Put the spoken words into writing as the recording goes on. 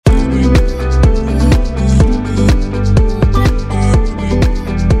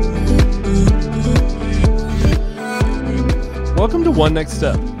One Next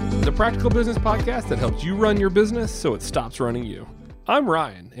Step, the practical business podcast that helps you run your business so it stops running you. I'm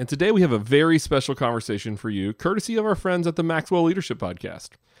Ryan, and today we have a very special conversation for you, courtesy of our friends at the Maxwell Leadership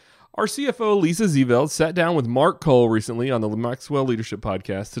Podcast. Our CFO, Lisa Zeveld, sat down with Mark Cole recently on the Maxwell Leadership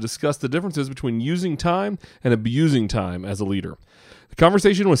Podcast to discuss the differences between using time and abusing time as a leader. The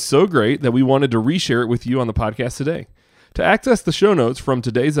conversation was so great that we wanted to reshare it with you on the podcast today. To access the show notes from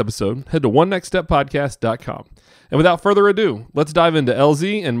today's episode, head to onenextsteppodcast.com. And without further ado, let's dive into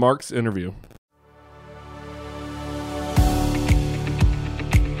LZ and Mark's interview.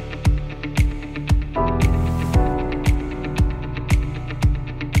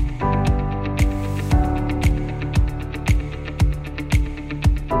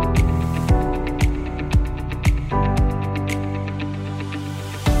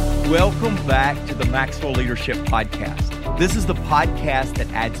 Welcome back to the Maxwell Leadership Podcast. This is the podcast that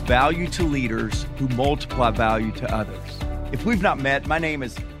adds value to leaders who multiply value to others. If we've not met, my name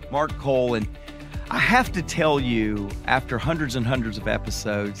is Mark Cole, and I have to tell you, after hundreds and hundreds of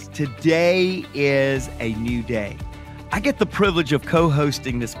episodes, today is a new day. I get the privilege of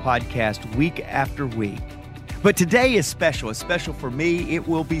co-hosting this podcast week after week. But today is special. It's special for me. It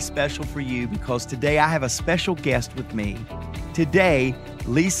will be special for you because today I have a special guest with me. Today,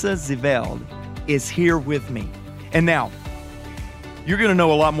 Lisa Zeveld is here with me. And now, you're going to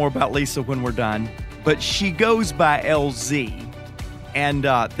know a lot more about Lisa when we're done, but she goes by LZ. And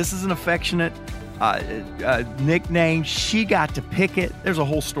this is an affectionate nickname. She got to pick it. There's a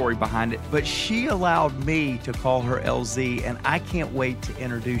whole story behind it, but she allowed me to call her LZ, and I can't wait to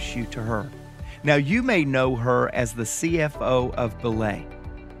introduce you to her. Now, you may know her as the CFO of Belay.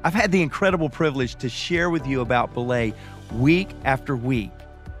 I've had the incredible privilege to share with you about Belay week after week.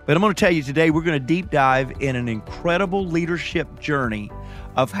 But I'm going to tell you today, we're going to deep dive in an incredible leadership journey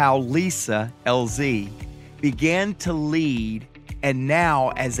of how Lisa, LZ, began to lead and now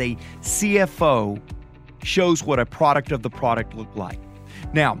as a CFO shows what a product of the product looked like.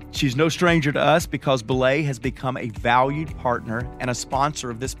 Now, she's no stranger to us because Belay has become a valued partner and a sponsor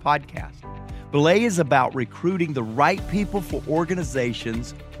of this podcast. Belay is about recruiting the right people for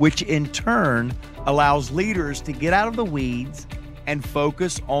organizations, which in turn allows leaders to get out of the weeds and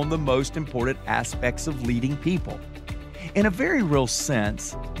focus on the most important aspects of leading people. In a very real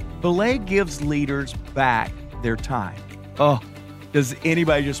sense, Belay gives leaders back their time. Oh, does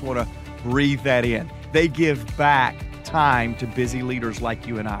anybody just want to breathe that in? They give back time to busy leaders like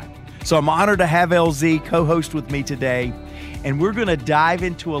you and I. So I'm honored to have LZ co-host with me today. And we're going to dive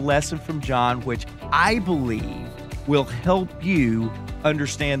into a lesson from John, which I believe will help you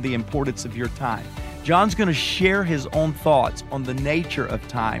understand the importance of your time. John's going to share his own thoughts on the nature of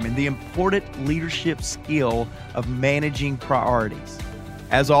time and the important leadership skill of managing priorities.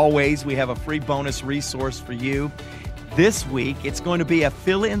 As always, we have a free bonus resource for you. This week, it's going to be a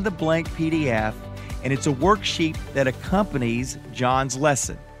fill-in-the-blank PDF, and it's a worksheet that accompanies John's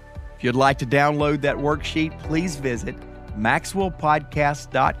lesson. If you'd like to download that worksheet, please visit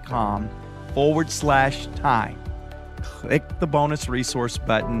maxwellpodcast.com/time. Click the bonus resource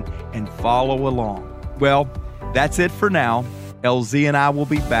button and follow along. Well, that's it for now. LZ and I will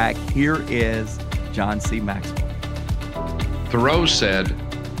be back. Here is John C. Maxwell. Thoreau said,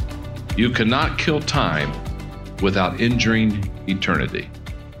 "You cannot kill time without injuring eternity."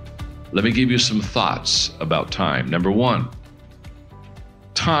 Let me give you some thoughts about time. Number one,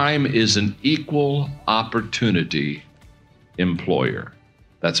 time is an equal opportunity employer.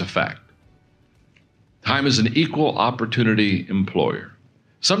 That's a fact. Time is an equal opportunity employer.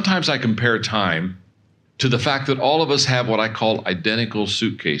 Sometimes I compare time to the fact that all of us have what I call identical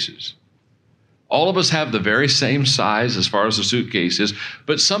suitcases. All of us have the very same size as far as the suitcase is,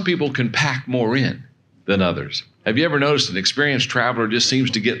 but some people can pack more in than others. Have you ever noticed an experienced traveler just seems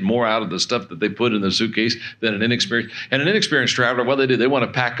to get more out of the stuff that they put in the suitcase than an inexperienced? And an inexperienced traveler, what they want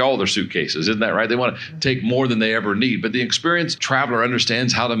to pack all their suitcases. Isn't that right? They want to take more than they ever need. But the experienced traveler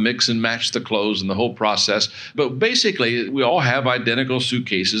understands how to mix and match the clothes and the whole process. But basically, we all have identical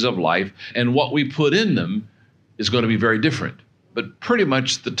suitcases of life, and what we put in them is going to be very different. But pretty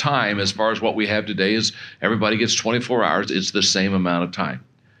much the time, as far as what we have today, is everybody gets 24 hours. It's the same amount of time.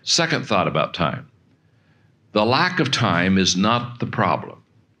 Second thought about time. The lack of time is not the problem.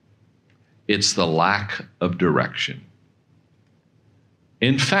 It's the lack of direction.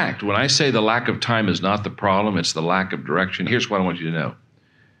 In fact, when I say the lack of time is not the problem, it's the lack of direction, here's what I want you to know.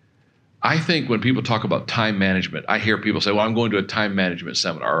 I think when people talk about time management, I hear people say, well, I'm going to a time management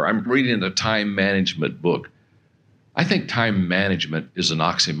seminar, or I'm reading a time management book. I think time management is an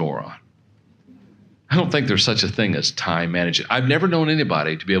oxymoron. I don't think there's such a thing as time management. I've never known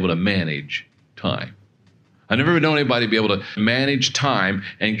anybody to be able to manage time. I've never known anybody be able to manage time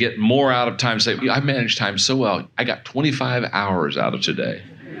and get more out of time. Say, I managed time so well. I got 25 hours out of today.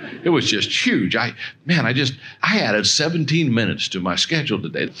 It was just huge. I added 17 minutes to my schedule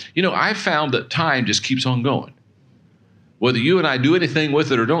today. I found that time just keeps on going. Whether you and I do anything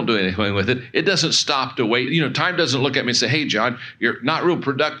with it or don't do anything with it, it doesn't stop to wait. Time doesn't look at me and say, hey, John, you're not real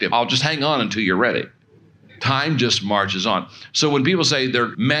productive. I'll just hang on until you're ready. Time just marches on. So when people say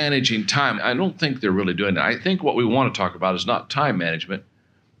they're managing time, I don't think they're really doing that. I think what we want to talk about is not time management.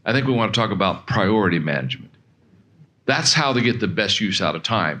 I think we want to talk about priority management. That's how to get the best use out of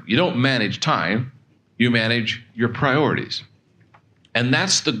time. You don't manage time, you manage your priorities. And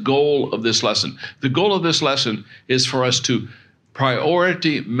that's the goal of this lesson. The goal of this lesson is for us to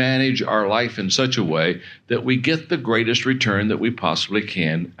priority manage our life in such a way that we get the greatest return that we possibly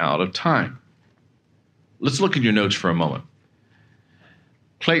can out of time. Let's look at your notes for a moment.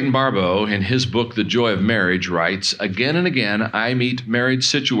 Clayton Barbeau, in his book, The Joy of Marriage, writes, again and again, I meet marriage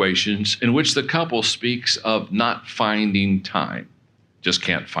situations in which the couple speaks of not finding time. Just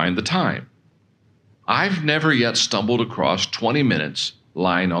can't find the time. I've never yet stumbled across 20 minutes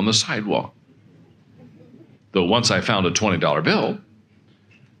lying on the sidewalk. Though once I found a $20 bill,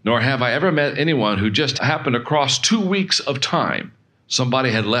 nor have I ever met anyone who just happened across 2 weeks of time somebody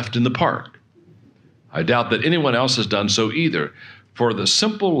had left in the park. I doubt that anyone else has done so either, for the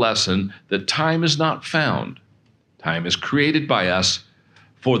simple lesson that time is not found. Time is created by us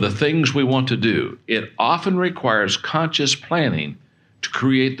for the things we want to do. It often requires conscious planning to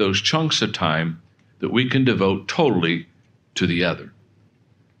create those chunks of time that we can devote totally to the other.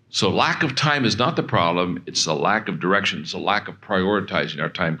 So lack of time is not the problem. It's a lack of direction. It's a lack of prioritizing our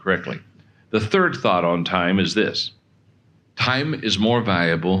time correctly. The third thought on time is this. Time is more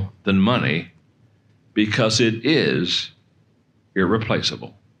valuable than money because it is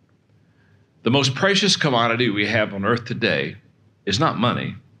irreplaceable. The most precious commodity we have on earth today is not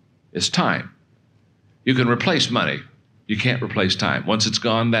money, it's time. You can replace money. You can't replace time. Once it's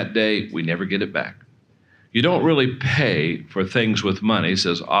gone that day, we never get it back. You don't really pay for things with money,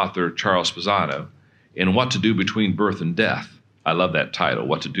 says author Charles Pisano, in What to Do Between Birth and Death. I love that title,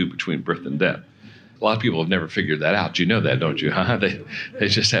 What to Do Between Birth and Death. A lot of people have never figured that out. You know that, don't you? Huh? They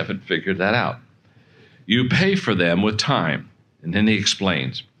just haven't figured that out. You pay for them with time. And then he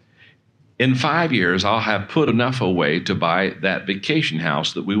explains, in 5 years, I'll have put enough away to buy that vacation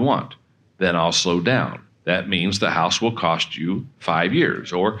house that we want. Then I'll slow down. That means the house will cost you 5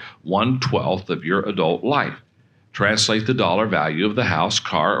 years, or 1/12 of your adult life. Translate the dollar value of the house,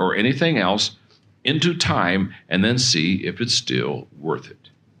 car, or anything else into time, and then see if it's still worth it.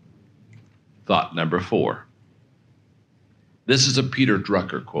 Thought number 4. This is a Peter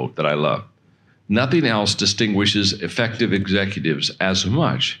Drucker quote that I love. Nothing else distinguishes effective executives as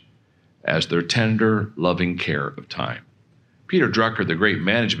much as their tender, loving care of time. Peter Drucker, the great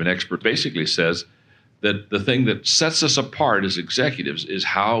management expert, basically says that the thing that sets us apart as executives is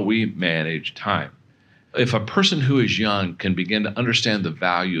how we manage time. If a person who is young can begin to understand the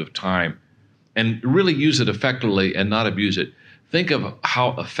value of time and really use it effectively and not abuse it, think of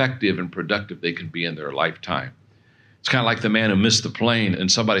how effective and productive they can be in their lifetime. It's kind of like the man who missed the plane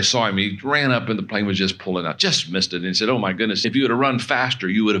and somebody saw him. He ran up and the plane was just pulling out, just missed it. And he said, oh my goodness, if you would have run faster,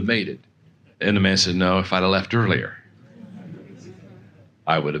 you would have made it. And the man said, no, if I'd have left earlier,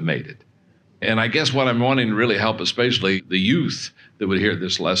 I would have made it. And I guess what I'm wanting to really help, especially the youth that would hear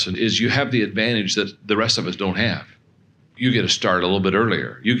this lesson, is you have the advantage that the rest of us don't have. You get to start a little bit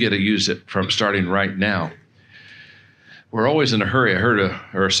earlier. You get to use it from starting right now. We're always in a hurry. I heard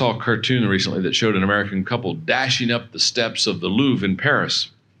or saw a cartoon recently that showed an American couple dashing up the steps of the Louvre in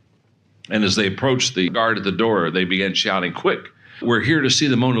Paris. And as they approached the guard at the door, they began shouting, quick, we're here to see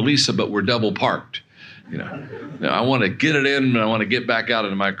the Mona Lisa, but we're double parked. Now, I want to get it in and I want to get back out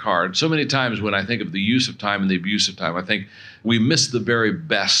into my car. And so many times when I think of the use of time and the abuse of time, I think we miss the very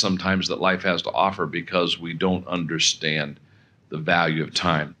best sometimes that life has to offer because we don't understand the value of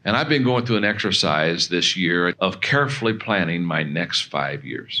time. And I've been going through an exercise this year of carefully planning my next 5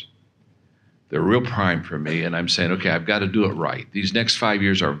 years. They're real prime for me, and I'm saying, okay, I've got to do it right. These next 5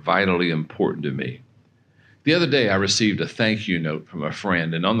 years are vitally important to me. The other day, I received a thank you note from a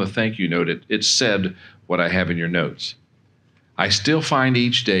friend, and on the thank you note, it said what I have in your notes. I still find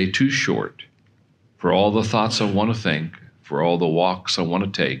each day too short for all the thoughts I want to think, for all the walks I want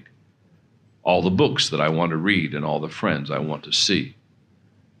to take, all the books that I want to read, and all the friends I want to see.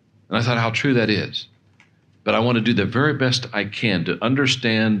 And I thought how true that is. But I want to do the very best I can to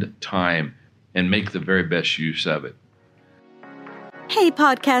understand time and make the very best use of it. Hey,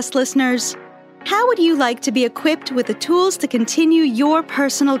 podcast listeners. How would you like to be equipped with the tools to continue your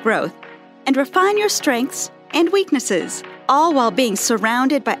personal growth and refine your strengths and weaknesses, all while being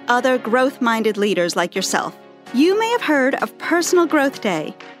surrounded by other growth-minded leaders like yourself. You may have heard of Personal Growth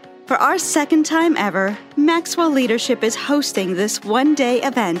Day. For our second time ever, Maxwell Leadership is hosting this one-day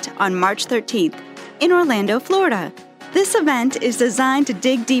event on March 13th in Orlando, Florida. This event is designed to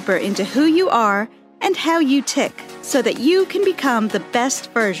dig deeper into who you are and how you tick so that you can become the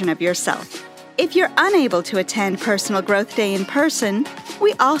best version of yourself. If you're unable to attend Personal Growth Day in person,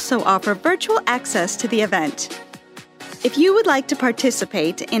 we also offer virtual access to the event. If you would like to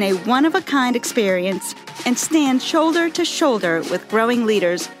participate in a one-of-a-kind experience and stand shoulder to shoulder with growing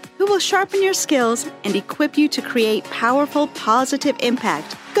leaders who will sharpen your skills and equip you to create powerful, positive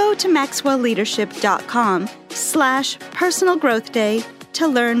impact, go to maxwellleadership.com/personal growth day to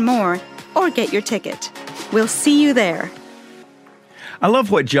learn more or get your ticket. We'll see you there. I love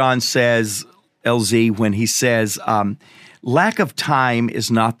what John says, LZ, when he says, lack of time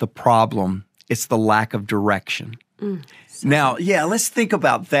is not the problem, it's the lack of direction. Now, let's think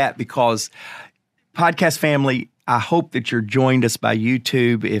about that because, podcast family, I hope that you're joined us by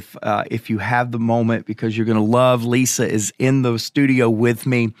YouTube if you have the moment, because you're going to love Lisa is in the studio with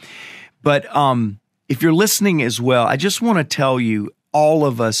me. But if you're listening as well, I just want to tell you, all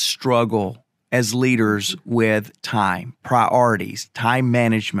of us struggle as leaders with time, priorities, time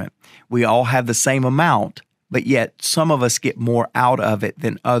management. We all have the same amount, but yet some of us get more out of it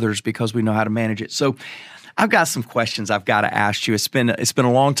than others because we know how to manage it. So I've got some questions I've got to ask you. It's been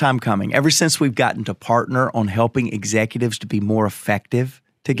a long time coming. Ever since we've gotten to partner on helping executives to be more effective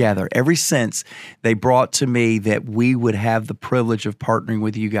together, ever since they brought to me that we would have the privilege of partnering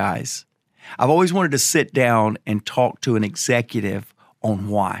with you guys, I've always wanted to sit down and talk to an executive on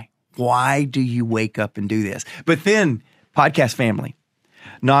why. Why do you wake up and do this? But then, podcast family,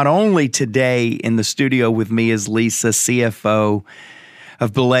 not only today in the studio with me is Lisa, CFO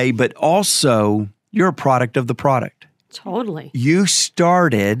of Belay, but also you're a product of the product. Totally. You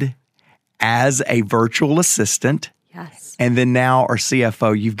started as a virtual assistant. Yes. And then now our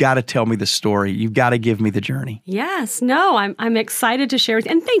CFO. You've got to tell me the story. You've got to give me the journey. Yes. No, I'm excited to share with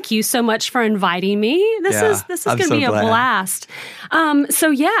you. And thank you so much for inviting me. This is going to be a blast.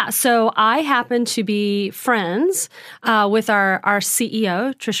 So I happen to be friends with our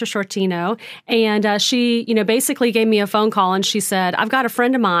CEO, Trisha Shortino, and she, basically gave me a phone call and she said, I've got a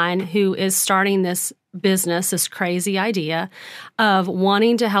friend of mine who is starting this business, this crazy idea of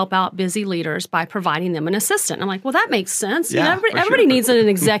wanting to help out busy leaders by providing them an assistant. I'm like, well, that makes sense. Yeah, everybody needs an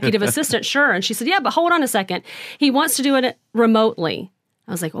executive assistant, sure. And she said, yeah, but hold on a second. He wants to do it remotely.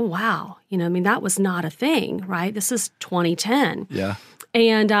 I was like, oh, wow. That was not a thing, right? This is 2010. Yeah.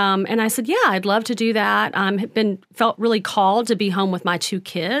 And I said, yeah, I'd love to do that. Felt really called to be home with my two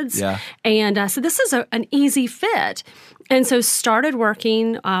kids. Yeah. And so this is an easy fit. And so started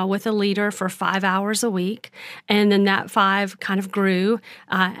working with a leader for 5 hours a week. And then that 5 kind of grew,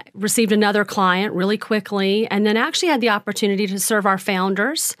 received another client really quickly, and then actually had the opportunity to serve our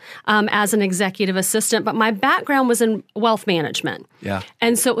founders as an executive assistant. But my background was in wealth management. Yeah.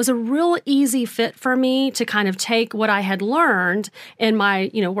 And so it was a real easy fit for me to kind of take what I had learned in my,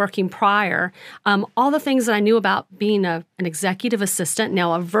 working prior, all the things that I knew about being an executive assistant,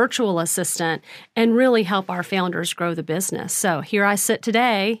 now a virtual assistant, and really help our founders grow the business. So here I sit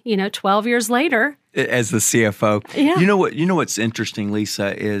today, 12 years later. As the CFO. Yeah. You know what's interesting,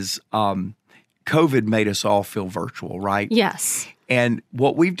 Lisa, is COVID made us all feel virtual, right? Yes. And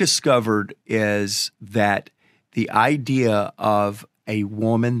what we've discovered is that the idea of a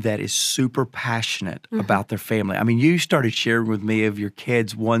woman that is super passionate about their family. I mean, you started sharing with me of your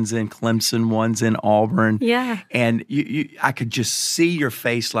kids. One's in Clemson, one's in Auburn. Yeah. And I could just see your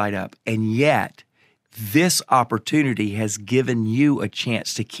face light up. And yet, this opportunity has given you a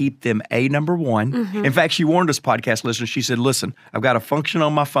chance to keep them number one. In fact, she warned us, podcast listeners, she said, listen, I've got a function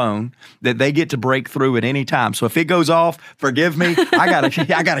on my phone that they get to break through at any time. So if it goes off, forgive me, I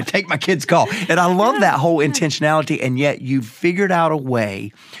gotta take my kid's call. And I love that whole intentionality. And yet you've figured out a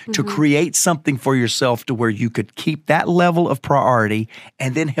way to create something for yourself to where you could keep that level of priority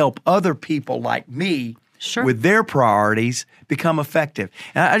and then help other people like me with their priorities become effective.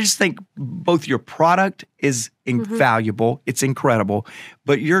 And I just think both your product is invaluable, it's incredible,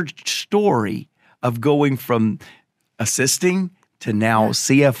 but your story of going from assisting to now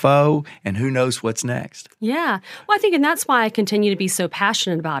CFO, and who knows what's next. Yeah. Well, I think, and that's why I continue to be so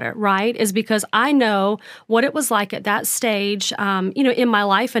passionate about it, right? Is because I know what it was like at that stage, in my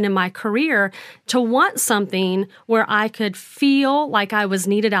life and in my career, to want something where I could feel like I was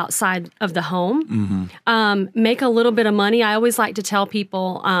needed outside of the home, make a little bit of money. I always like to tell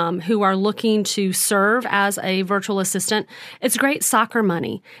people who are looking to serve as a virtual assistant, it's great soccer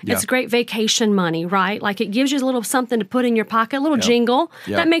money. Yeah. It's great vacation money, right? Like it gives you a little something to put in your pocket, a little jingle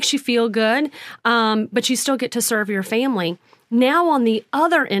that makes you feel good, but you still get to serve your family. Now on the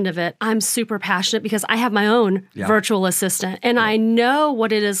other end of it, I'm super passionate because I have my own virtual assistant, and I know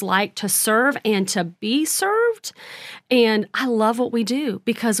what it is like to serve and to be served. And I love what we do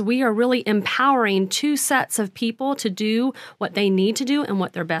because we are really empowering two sets of people to do what they need to do and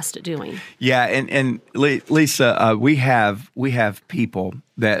what they're best at doing. Yeah, and Lisa, we have people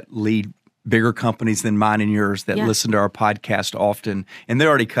that lead bigger companies than mine and yours that listen to our podcast often, and they're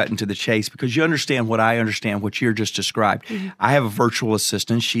already cutting to the chase because you understand what I understand, what you're just described. I have a virtual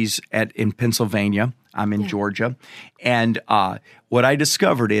assistant. She's in Pennsylvania. I'm in Georgia. And what I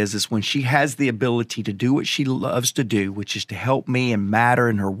discovered is when she has the ability to do what she loves to do, which is to help me and matter,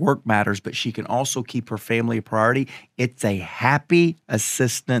 and her work matters, but she can also keep her family a priority, it's a happy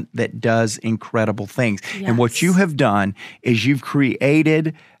assistant that does incredible things. Yes. And what you have done is you've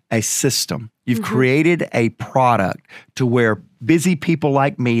created a system. You've created a product to where busy people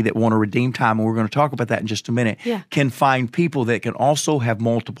like me that want to redeem time, and we're going to talk about that in just a minute, can find people that can also have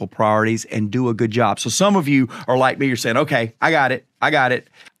multiple priorities and do a good job. So some of you are like me, you're saying, okay, I got it.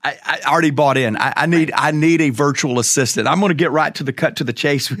 I already bought in. I need a virtual assistant. I'm going to get right to the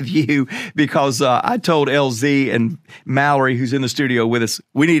chase with you because I told LZ and Mallory, who's in the studio with us,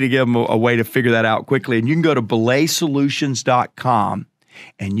 we need to give them a way to figure that out quickly. And you can go to belaysolutions.com.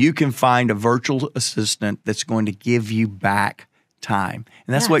 And you can find a virtual assistant that's going to give you back time.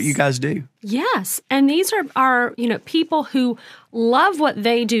 And that's what you guys do. Yes. And these are people who love what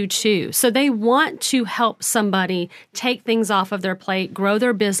they do too. So they want to help somebody take things off of their plate, grow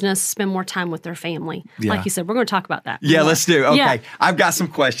their business, spend more time with their family. Yeah. Like you said, we're going to talk about that. Yeah, let's do. Okay. Yeah. I've got some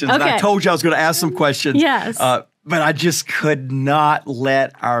questions. Okay. And I told you I was going to ask some questions. Yes. But I just could not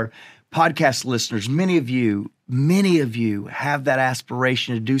let our podcast listeners, many of you have that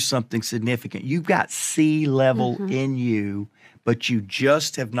aspiration to do something significant. You've got C-level in you, but you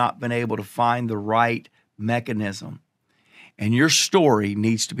just have not been able to find the right mechanism. And your story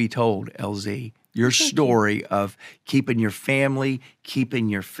needs to be told, LZ. Your story of keeping your family, keeping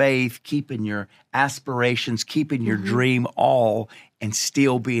your faith, keeping your aspirations, keeping your dream all, and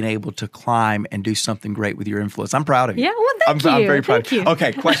still being able to climb and do something great with your influence. I'm proud of you. Yeah, well, thank you. I'm very proud of you.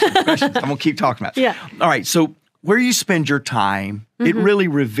 Okay, questions. I'm going to keep talking about it. Yeah. All right, so where you spend your time, it really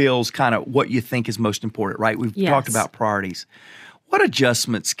reveals kind of what you think is most important, right? We've talked about priorities. What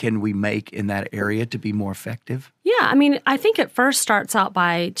adjustments can we make in that area to be more effective? Yeah, I mean, I think it first starts out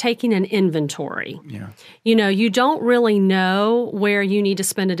by taking an inventory. Yeah. You don't really know where you need to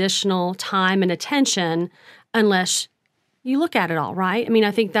spend additional time and attention unless you look at it all, right? I mean,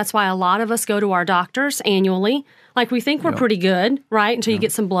 I think that's why a lot of us go to our doctors annually. Like we think we're pretty good, right? Until you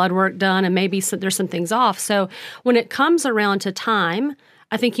get some blood work done and maybe there's some things off. So when it comes around to time,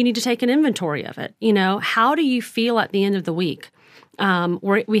 I think you need to take an inventory of it. How do you feel at the end of the week?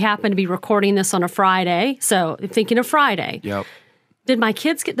 We happen to be recording this on a Friday. So thinking of Friday. Yep. Did my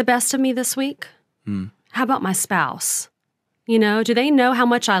kids get the best of me this week? How about my spouse? Do they know how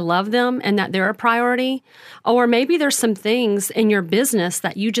much I love them and that they're a priority? Or maybe there's some things in your business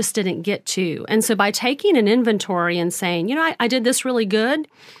that you just didn't get to. And so by taking an inventory and saying, I did this really good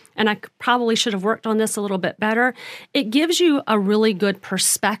and I probably should have worked on this a little bit better, it gives you a really good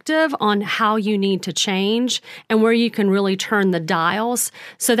perspective on how you need to change and where you can really turn the dials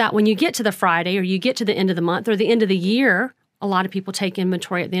so that when you get to the Friday or you get to the end of the month or the end of the year, a lot of people take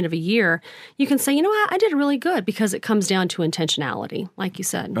inventory at the end of a year, you can say, I did really good because it comes down to intentionality, like you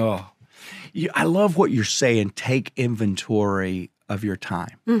said. Oh, I love what you're saying, take inventory of your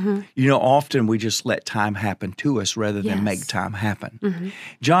time. Often we just let time happen to us rather than make time happen.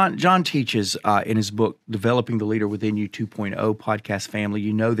 John teaches in his book, Developing the Leader Within You 2.0 podcast family,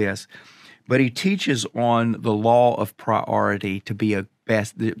 you know this, but he teaches on the law of priority to be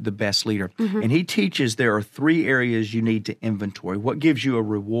the best leader. And he teaches there are 3 areas you need to inventory: what gives you a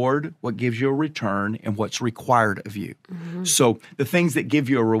reward, what gives you a return, and what's required of you. So the things that give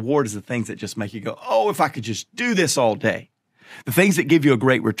you a reward is the things that just make you go, oh, if I could just do this all day. The things that give you a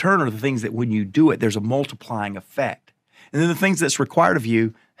great return are the things that when you do it, there's a multiplying effect. And then the things that's required of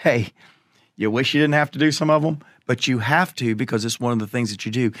you, hey, you wish you didn't have to do some of them, but you have to because it's one of the things that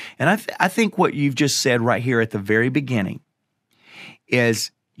you do. And I think what you've just said right here at the very beginning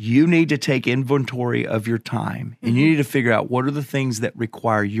is you need to take inventory of your time, and you need to figure out what are the things that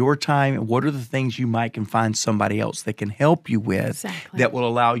require your time and what are the things you might can find somebody else that can help you with that will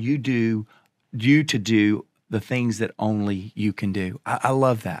allow you to do the things that only you can do. I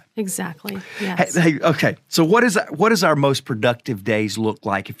love that. Exactly. Yes. Hey, okay. So what does our most productive days look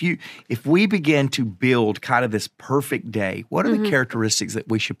like? If we begin to build kind of this perfect day, what are the characteristics that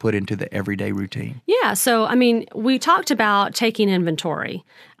we should put into the everyday routine? Yeah. So, I mean, we talked about taking inventory.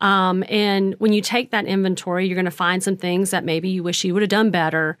 And when you take that inventory, you're going to find some things that maybe you wish you would have done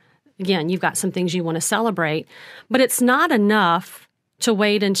better. Again, you've got some things you want to celebrate, but it's not enough to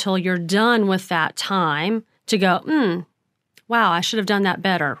wait until you're done with that time to go, wow, I should have done that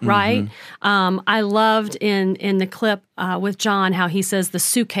better, right? I loved in the clip with John how he says the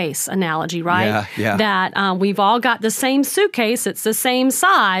suitcase analogy, right? Yeah. That we've all got the same suitcase, it's the same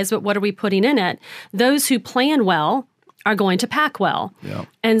size, but what are we putting in it? Those who plan well are going to pack well. Yep.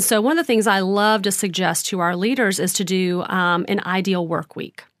 And so one of the things I love to suggest to our leaders is to do an ideal work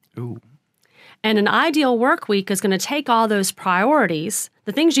week. Ooh. And an ideal work week is going to take all those priorities,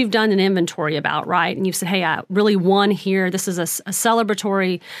 the things you've done an inventory about, right? And you've said, hey, I really won here. This is a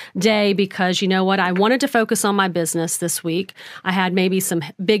celebratory day because you know what? I wanted to focus on my business this week. I had maybe some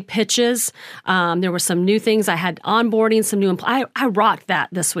big pitches. There were some new things. I had onboarding, some new employees. I rocked that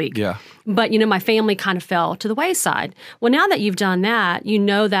this week. Yeah. But, my family kind of fell to the wayside. Well, now that you've done that, you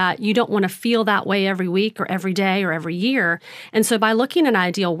know that you don't want to feel that way every week or every day or every year. And so by looking at an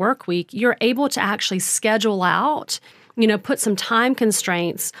ideal work week, you're able to actually schedule out, put some time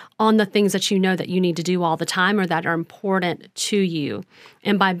constraints on the things that you know that you need to do all the time or that are important to you.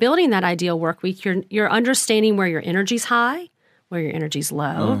 And by building that ideal work week, you're understanding where your energy's high, where your energy's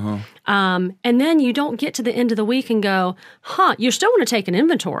low. And then you don't get to the end of the week and go, you still want to take an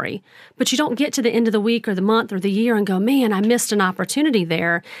inventory, but you don't get to the end of the week or the month or the year and go, man, I missed an opportunity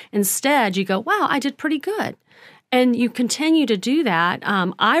there. Instead, you go, wow, I did pretty good. And you continue to do that.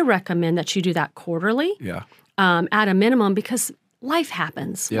 I recommend that you do that quarterly at a minimum because life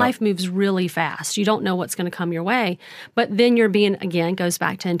happens. Yeah. Life moves really fast. You don't know what's going to come your way. But then you're being, again, goes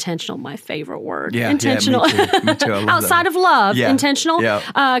back to intentional, my favorite word. Yeah, intentional. Yeah, me too. I love Outside of love, intentional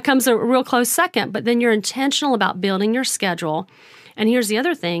Yeah. Comes a real close second. But then you're intentional about building your schedule. And here's the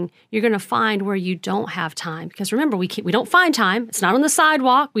other thing, you're going to find where you don't have time. Because remember, we don't find time. It's not on the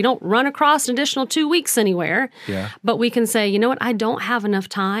sidewalk. We don't run across an additional 2 weeks anywhere. Yeah. But we can say, you know what, I don't have enough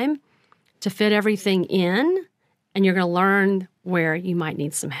time to fit everything in. And you're going to learn where you might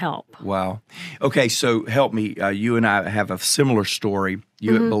need some help. Wow. Okay, so help me. You and I have a similar story.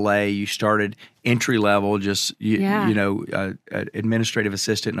 You at Belay, you started entry level, just administrative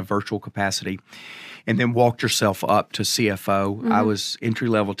assistant in a virtual capacity, and then walked yourself up to CFO. I was entry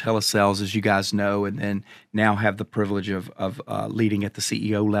level telesales, as you guys know, and then now have the privilege of leading at the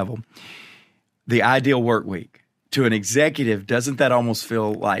CEO level. The ideal work week to an executive, doesn't that almost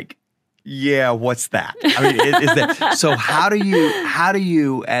feel like, yeah, what's that? I mean, is that so? How do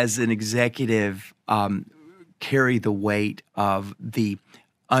you, as an executive, carry the weight of the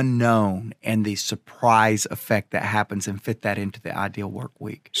unknown and the surprise effect that happens and fit that into the ideal work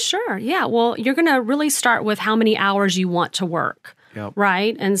week? Sure. Yeah. Well, you're going to really start with how many hours you want to work. Yep.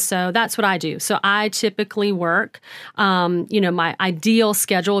 Right. And so that's what I do. So I typically work, my ideal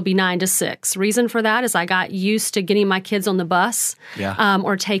schedule would be 9 to 6. Reason for that is I got used to getting my kids on the bus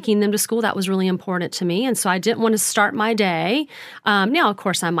or taking them to school. That was really important to me. And so I didn't want to start my day. Now, of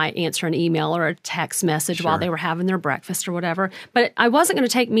course, I might answer an email or a text message while they were having their breakfast or whatever. But I wasn't going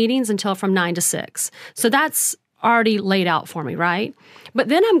to take meetings until from 9 to 6. So that's already laid out for me, right? But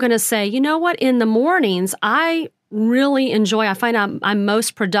then I'm going to say, you know what? In the mornings, I find I'm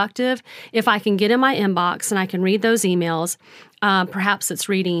most productive if I can get in my inbox and I can read those emails. Perhaps it's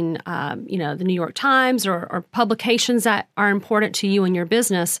reading, the New York Times or publications that are important to you and your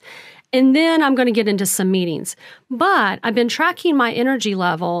business. And then I'm going to get into some meetings. But I've been tracking my energy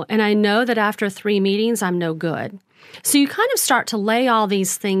level, and I know that after 3 meetings, I'm no good. So you kind of start to lay all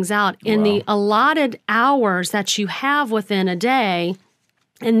these things out in the allotted hours that you have within a day.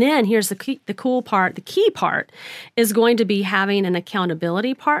 And then here's the cool part. The key part is going to be having an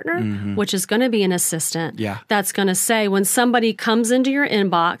accountability partner, which is going to be an assistant that's going to say when somebody comes into your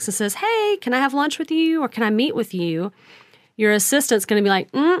inbox and says, hey, can I have lunch with you or can I meet with you? Your assistant's going to be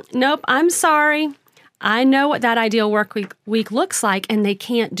like, nope, I'm sorry. I know what that ideal work week looks like, and they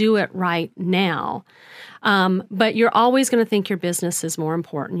can't do it right now. But you're always going to think your business is more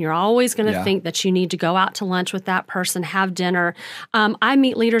important. You're always going to think that you need to go out to lunch with that person, have dinner. I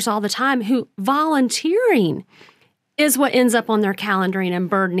meet leaders all the time who volunteering is what ends up on their calendaring and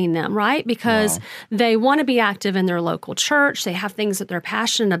burdening them, right? Because they want to be active in their local church. They have things that they're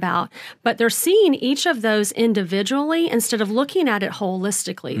passionate about, but they're seeing each of those individually instead of looking at it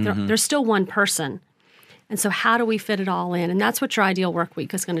holistically. They're still one person. And so how do we fit it all in? And that's what your ideal work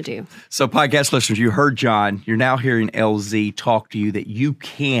week is going to do. So podcast listeners, you heard John. You're now hearing LZ talk to you that you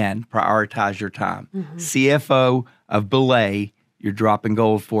can prioritize your time. CFO of Belay, you're dropping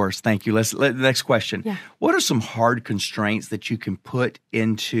gold for us. Thank you. Next question. Yeah. What are some hard constraints that you can put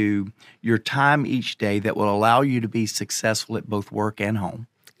into your time each day that will allow you to be successful at both work and home?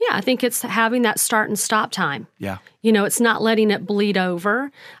 Yeah, I think it's having that start and stop time. Yeah. It's not letting it bleed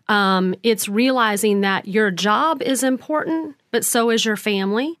over. It's realizing that your job is important, but so is your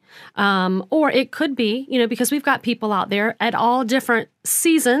family. Or it could be, because we've got people out there at all different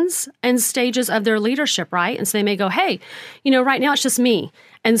seasons and stages of their leadership, right? And so they may go, hey, right now it's just me.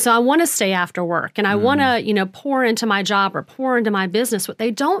 And so I want to stay after work and I want to, pour into my job or pour into my business. What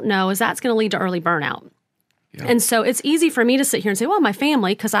they don't know is that's going to lead to early burnout. Yeah. And so it's easy for me to sit here and say, well, my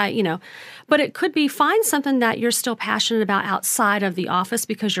family, because but it could be find something that you're still passionate about outside of the office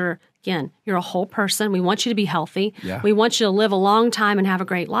because you're a whole person. We want you to be healthy. Yeah. We want you to live a long time and have a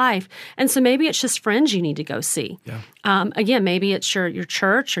great life. And so maybe it's just friends you need to go see. Yeah. Again, maybe it's your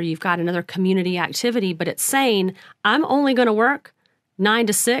church or you've got another community activity, but it's saying, I'm only going to work 9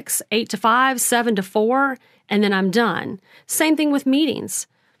 to 6, 8 to 5, 7 to 4, and then I'm done. Same thing with meetings.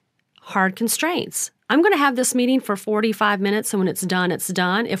 Hard constraints. I'm going to have this meeting for 45 minutes, and when it's done, it's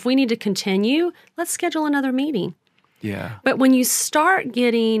done. If we need to continue, let's schedule another meeting. Yeah. But when you start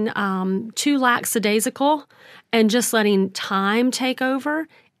getting too lackadaisical and just letting time take over,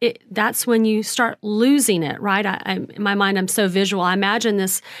 that's when you start losing it, right? In my mind, I'm so visual. I imagine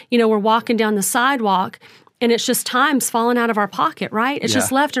this, we're walking down the sidewalk, and it's just time's falling out of our pocket, right? It's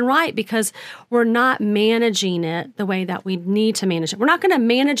just left and right because we're not managing it the way that we need to manage it. We're not going to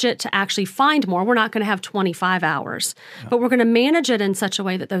manage it to actually find more. We're not going to have 25 hours, but we're going to manage it in such a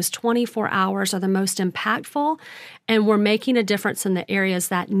way that those 24 hours are the most impactful, and we're making a difference in the areas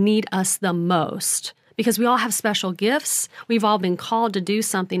that need us the most. Because we all have special gifts. We've all been called to do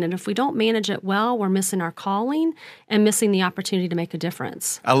something. And if we don't manage it well, we're missing our calling and missing the opportunity to make a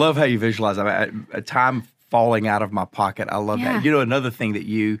difference. I love how you visualize a time falling out of my pocket. I love that. Another thing that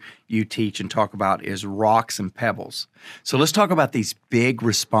you teach and talk about is rocks and pebbles. So let's talk about these big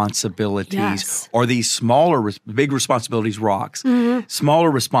responsibilities or these big responsibilities, rocks, smaller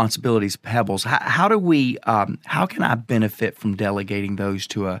responsibilities, pebbles. How do we, how can I benefit from delegating those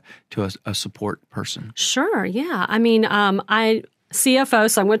to a support person? Sure. Yeah. I mean, CFO,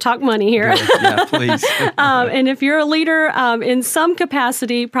 so I'm going to talk money here. Yeah, please. And if you're a leader in some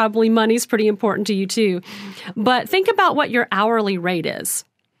capacity, probably money's pretty important to you too. But think about what your hourly rate is.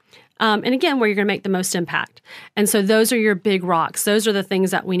 And again, where you're going to make the most impact. And so those are your big rocks. Those are the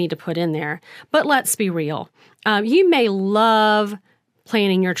things that we need to put in there. But let's be real. You may love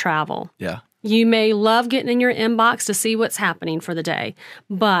planning your travel. Yeah. You may love getting in your inbox to see what's happening for the day.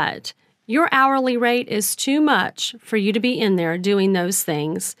 But your hourly rate is too much for you to be in there doing those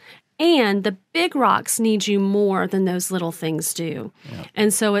things. And the big rocks need you more than those little things do. Yep.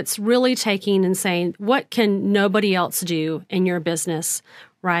 And so it's really taking and saying, what can nobody else do in your business,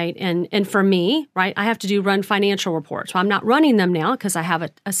 right? And for me, right, I have to run financial reports. Well, I'm not running them now because I have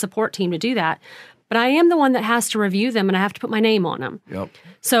a support team to do that. But I am the one that has to review them, and I have to put my name on them. Yep.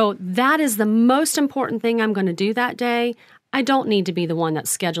 So that is the most important thing I'm going to do that day. I don't need to be the one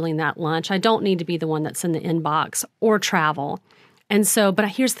that's scheduling that lunch. I don't need to be the one that's in the inbox or travel. And so, but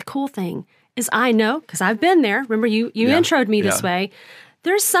here's the cool thing is I know, because I've been there. Remember, you introed me this way.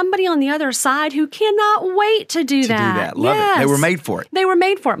 There's somebody on the other side who cannot wait to do that. Love it. They were made for it. They were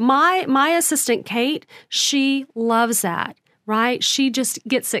made for it. My assistant, Kate, she loves that, right? She just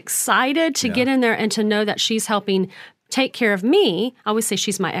gets excited to get in there and to know that she's helping take care of me. I always say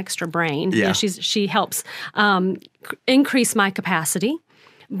she's my extra brain. Yeah. She helps increase my capacity,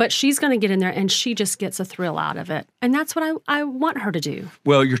 but she's going to get in there and she just gets a thrill out of it. And that's what I want her to do.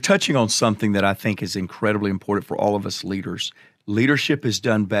 Well, you're touching on something that I think is incredibly important for all of us leaders. Leadership is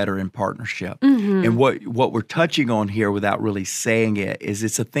done better in partnership. Mm-hmm. And what we're touching on here without really saying it is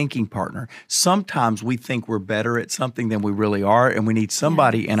it's a thinking partner. Sometimes we think we're better at something than we really are, and we need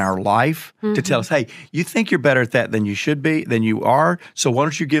somebody in our life to tell us, hey, you think you're better at that than you should be, than you are, so why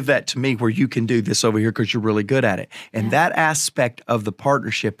don't you give that to me where you can do this over here because you're really good at it. And that aspect of the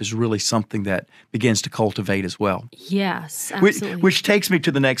partnership is really something that begins to cultivate as well. Yes, absolutely. Which takes me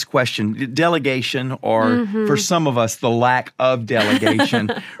to the next question. Delegation, or for some of us, the lack of delegation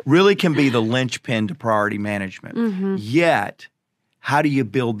really can be the linchpin to priority management. Yet, how do you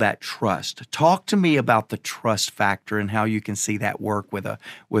build that trust? Talk to me about the trust factor and how you can see that work with a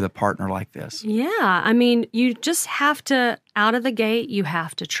partner like this. Yeah, I mean, you just have to, out of the gate, you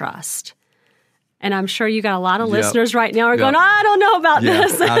have to trust. And I'm sure you got a lot of listeners right now are going, I don't know about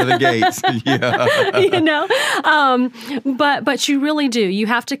this. Out of the gates. But you really do. You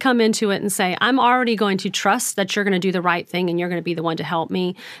have to come into it and say, I'm already going to trust that you're going to do the right thing and you're going to be the one to help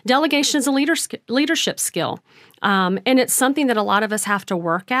me. Delegation is a leadership skill. And it's something that a lot of us have to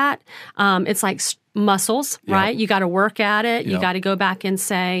work at. It's like muscles, right? You got to work at it. You got to go back and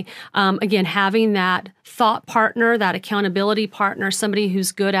say, again, having that thought partner, that accountability partner, somebody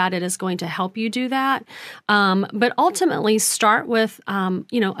who's good at it is going to help you do that. But ultimately start with,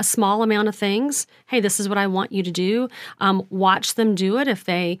 a small amount of things. Hey, this is what I want you to do. Watch them do it. If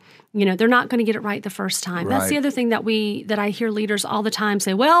they, they're not going to get it right the first time. Right. That's the other thing that I hear leaders all the time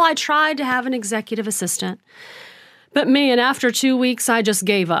say, well, I tried to have an executive assistant, but man, after 2 weeks, I just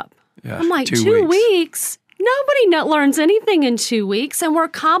gave up. Yeah, I'm like, 2 weeks? Nobody learns anything in 2 weeks, and we're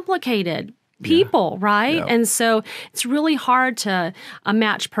complicated people, right? Yeah. And so it's really hard to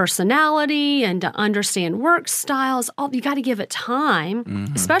match personality and to understand work styles. You got to give it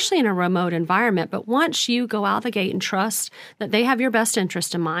time, especially in a remote environment. But once you go out the gate and trust that they have your best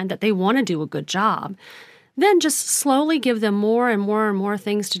interest in mind, that they want to do a good job, then just slowly give them more and more and more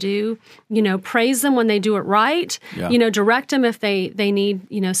things to do. Praise them when they do it right. Yeah. Direct them if they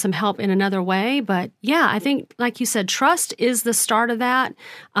need, some help in another way. But yeah, I think, like you said, trust is the start of that.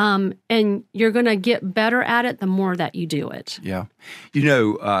 And you're going to get better at it the more that you do it. Yeah.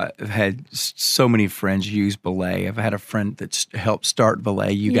 I've had so many friends use belay. I've had a friend that's helped start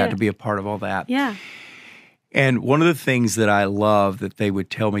belay. You got to be a part of all that. Yeah. And one of the things that I love that they would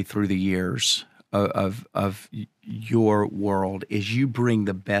tell me through the years of your world is you bring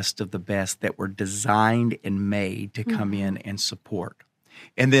the best of the best that were designed and made to come in and support.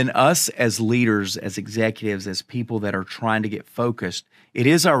 And then us as leaders, as executives, as people that are trying to get focused, it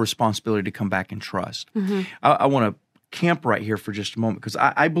is our responsibility to come back and trust. I want to camp right here for just a moment because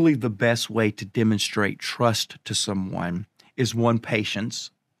I believe the best way to demonstrate trust to someone is one, patience.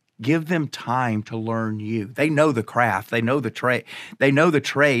 Give them time to learn you. They know the craft. They know the trade.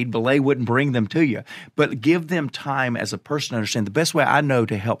 Belay wouldn't bring them to you. But give them time as a person to understand. The best way I know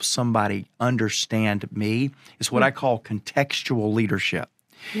to help somebody understand me is what I call contextual leadership.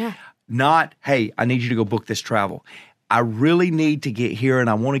 Yeah. Not, hey, I need you to go book this travel. I really need to get here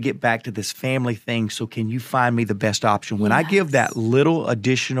and I want to get back to this family thing, so can you find me the best option? When I give that little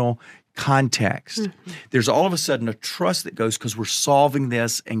additional context, there's all of a sudden a trust that goes because we're solving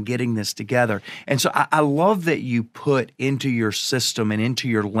this and getting this together. And so I love that you put into your system and into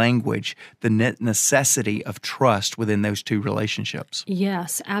your language the necessity of trust within those two relationships.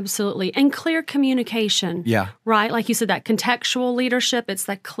 Yes, absolutely. And clear communication. Yeah. Right? Like you said, that contextual leadership, it's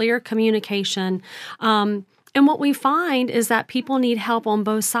that clear communication. And what we find is that people need help on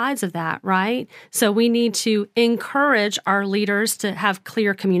both sides of that, right? So we need to encourage our leaders to have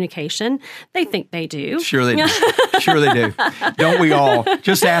clear communication. They think they do. Sure they do. Sure they do. Don't we all?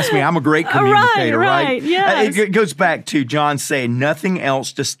 Just ask me. I'm a great communicator, right? Yes. It goes back to John saying, nothing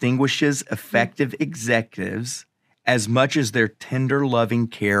else distinguishes effective executives as much as their tender, loving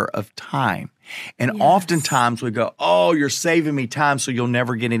care of time. And oftentimes we go, oh, you're saving me time, so you'll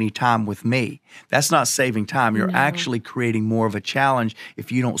never get any time with me. That's not saving time. You're actually creating more of a challenge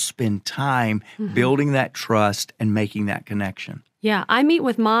if you don't spend time building that trust and making that connection. Yeah, I meet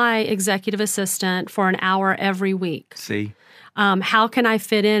with my executive assistant for an hour every week. See? How can I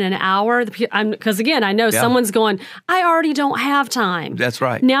fit in an hour? Because again, I know someone's going, I already don't have time. That's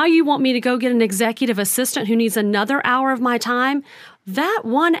right. Now you want me to go get an executive assistant who needs another hour of my time? That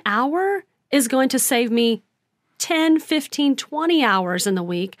 1 hour is going to save me 10, 15, 20 hours in the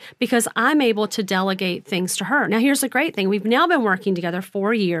week because I'm able to delegate things to her. Now, here's the great thing. We've now been working together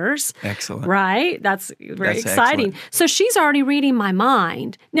 4 years. Excellent. Right? That's very exciting. Excellent. So she's already reading my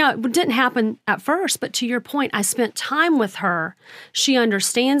mind. Now, it didn't happen at first, but to your point, I spent time with her. She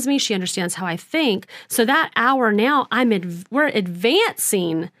understands me. She understands how I think. So that hour now, we're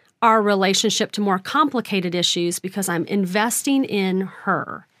advancing our relationship to more complicated issues because I'm investing in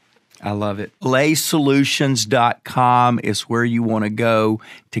her. I love it. BelaySolutions.com is where you want to go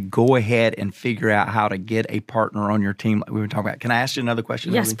ahead and figure out how to get a partner on your team like we were talking about. Can I ask you another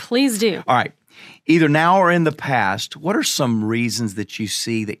question? Yes, please do. All right. Either now or in the past, what are some reasons that you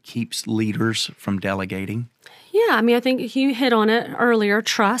see that keeps leaders from delegating? Yeah, I mean, I think you hit on it earlier,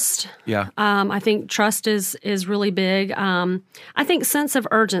 trust. Yeah. I think trust is really big. I think sense of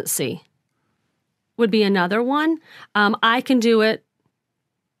urgency would be another one. I can do it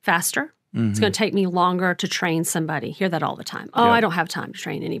faster. It's going to take me longer to train somebody. Hear that all the time. Oh, I don't have time to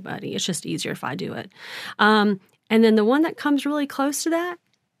train anybody. It's just easier if I do it. And then the one that comes really close to that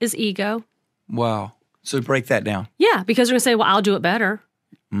is ego. Wow. So break that down. Yeah, because we're going to say, well, I'll do it better.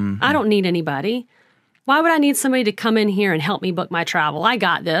 I don't need anybody. Why would I need somebody to come in here and help me book my travel? I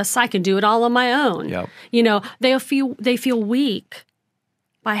got this. I can do it all on my own. Yep. You know, they feel weak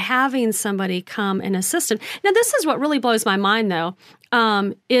by having somebody come and assist them. Now, this is what really blows my mind, though,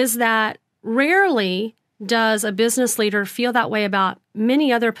 is that rarely does a business leader feel that way about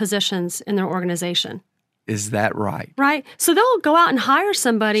many other positions in their organization. Is that right? Right. So they'll go out and hire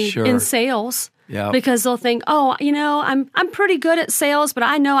somebody in sales because they'll think, oh, you know, I'm pretty good at sales, but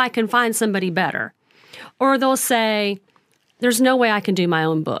I know I can find somebody better. Or they'll say, there's no way I can do my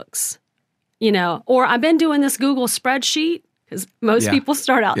own books, you know, or I've been doing this Google spreadsheet. Because most people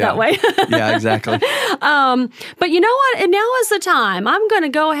start out that way. Yeah, exactly. But you know what? And now is the time. I'm going to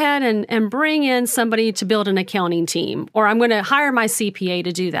go ahead and bring in somebody to build an accounting team, or I'm going to hire my CPA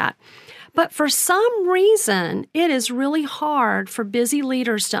to do that. But for some reason, it is really hard for busy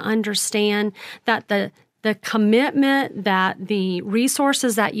leaders to understand that the commitment, that the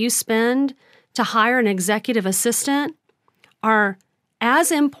resources that you spend to hire an executive assistant are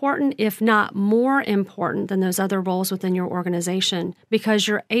as important, if not more important, than those other roles within your organization, because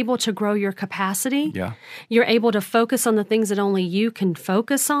you're able to grow your capacity. Yeah. You're able to focus on the things that only you can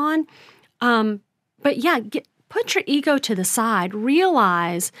focus on. But yeah, put your ego to the side.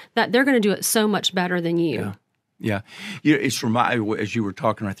 Realize that they're going to do it so much better than you. Yeah. It's as you were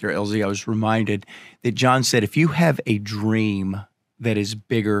talking right there, LZ, I was reminded that John said, if you have a dream that is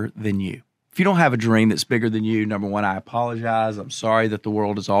bigger than you, if you don't have a dream that's bigger than you, number one, I apologize. I'm sorry that the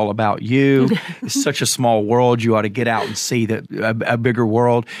world is all about you. It's such a small world. You ought to get out and see a bigger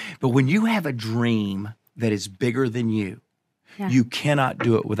world. But when you have a dream that is bigger than you, you cannot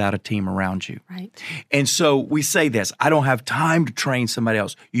do it without a team around you. Right. And so we say this, I don't have time to train somebody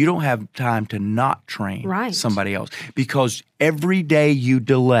else. You don't have time to not train somebody else, because every day you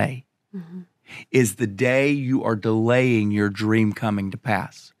delay is the day you are delaying your dream coming to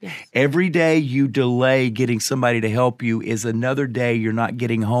pass. Yes. Every day you delay getting somebody to help you is another day you're not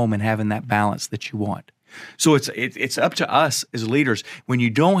getting home and having that balance that you want. So it's up to us as leaders. When you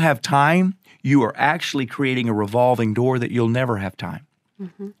don't have time, you are actually creating a revolving door that you'll never have time.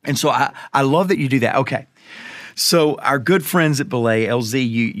 And so I love that you do that. Okay. So our good friends at Belay, LZ,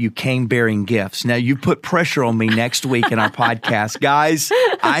 you came bearing gifts. Now you put pressure on me next week in our podcast. Guys,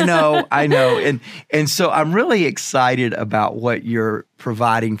 I know. And so I'm really excited about what you're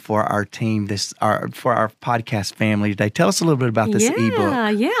providing for our team, for our podcast family today. Tell us a little bit about this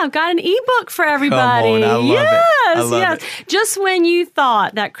ebook. Yeah, I've got an ebook for everybody. Come on, I love it. I love it. Just when you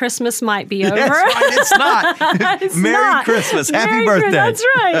thought that Christmas might be over. That's right, it's not. Merry Christmas. Happy birthday. That's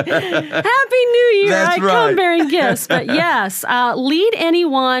right. Happy New Year. That's right. Come bearing gifts. But yes, lead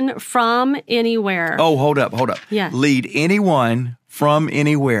anyone from anywhere. Oh, hold up. Yeah. Lead anyone from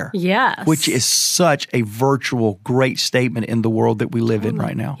anywhere. Yes. Which is such a virtual, great statement in the world that we live in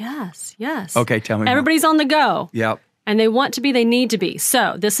right now. Yes. Okay, tell me Everybody's on the go. Yep. And they want to be, they need to be.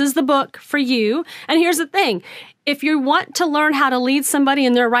 So this is the book for you. And here's the thing. If you want to learn how to lead somebody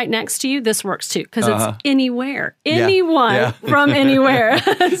and they're right next to you, this works too, because it's anywhere. Anyone from anywhere.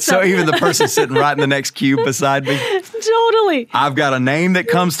 So even the person sitting right in the next cube beside me? Totally. I've got a name that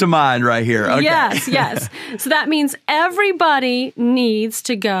comes to mind right here. Okay. Yes. So that means everybody needs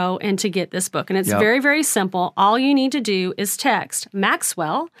to go and to get this book. And it's very, very simple. All you need to do is text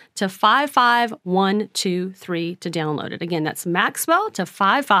Maxwell to 55123 to download it. Again, that's Maxwell to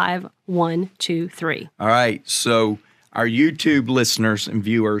 55123. All right. So our YouTube listeners and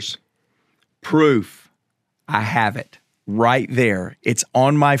viewers, proof, I have it right there. It's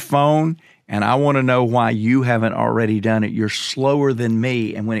on my phone, and I want to know why you haven't already done it. You're slower than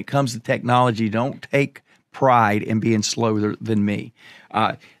me, and when it comes to technology, don't take pride in being slower than me.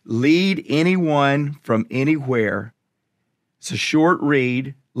 Lead anyone from anywhere. It's a short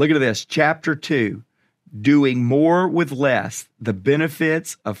read. Look at this, Chapter 2. Doing more with less, the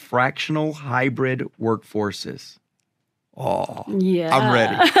benefits of fractional hybrid workforces. Oh, yeah. I'm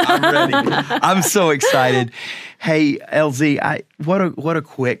ready. I'm so excited. Hey, LZ, what a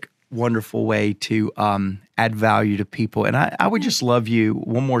quick, wonderful way to add value to people. And I would just love you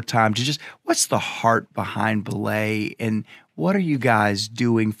one more time to just, what's the heart behind Belay, and what are you guys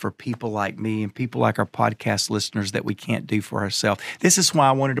doing for people like me and people like our podcast listeners that we can't do for ourselves? This is why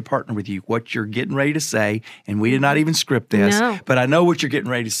I wanted to partner with you. What you're getting ready to say, and we did not even script this, but I know what you're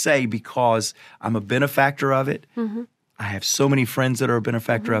getting ready to say because I'm a benefactor of it. I have so many friends that are a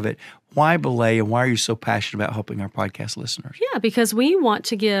benefactor of it. Why Belay, and why are you so passionate about helping our podcast listeners? Yeah, because we want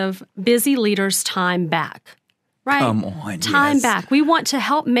to give busy leaders time back, right? Come on, time yes. back. We want to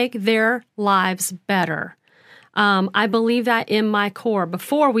help make their lives better. I believe that in my core.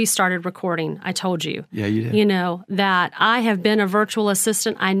 Before we started recording, I told you. Yeah, you did. That I have been a virtual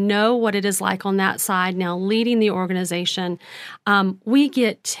assistant. I know what it is like on that side now, leading the organization. We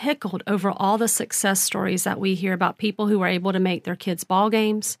get tickled over all the success stories that we hear about people who are able to make their kids' ball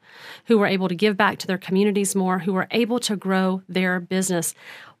games, who are able to give back to their communities more, who are able to grow their business.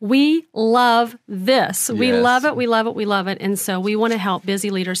 We love this. Yes. We love it. We love it. We love it. And so we want to help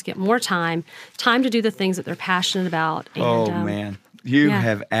busy leaders get more time to do the things that they're passionate about. And, man. You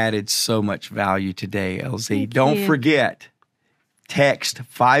have added so much value today, LZ. Thank Don't you. forget, text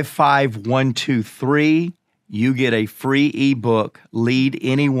 55123. You get a free ebook, Lead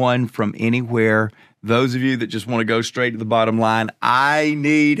Anyone from Anywhere. Those of you that just want to go straight to the bottom line, I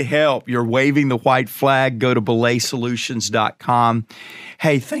need help. You're waving the white flag. Go to belaysolutions.com.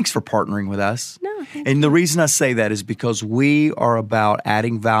 Hey, thanks for partnering with us. No, and the reason I say that is because we are about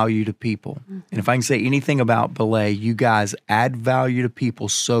adding value to people. Mm-hmm. And if I can say anything about Belay, you guys add value to people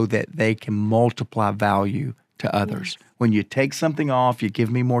so that they can multiply value to others. Yes. When you take something off, you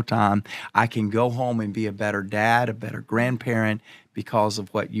give me more time, I can go home and be a better dad, a better grandparent because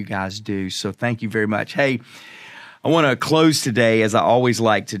of what you guys do. So thank you very much. Hey, I want to close today, as I always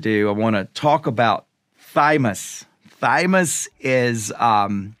like to do. I want to talk about thymus. Thymus is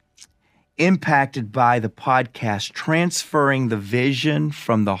impacted by the podcast, transferring the vision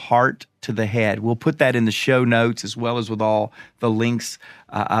from the heart to the head. We'll put that in the show notes as well as with all the links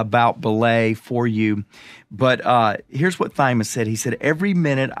about Belay for you. But here's what Thymus said. He said, every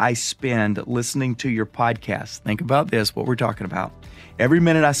minute I spend listening to your podcast, think about this, what we're talking about. Every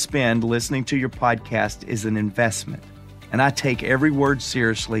minute I spend listening to your podcast is an investment, and I take every word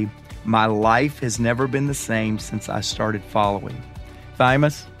seriously. My life has never been the same since I started following.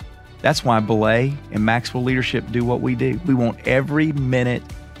 Thymus, that's why Belay and Maxwell Leadership do what we do. We want every minute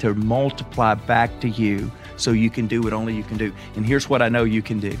to multiply back to you so you can do what only you can do. And here's what I know you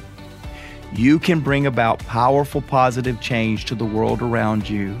can do. You can bring about powerful, positive change to the world around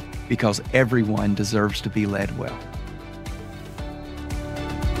you because everyone deserves to be led well.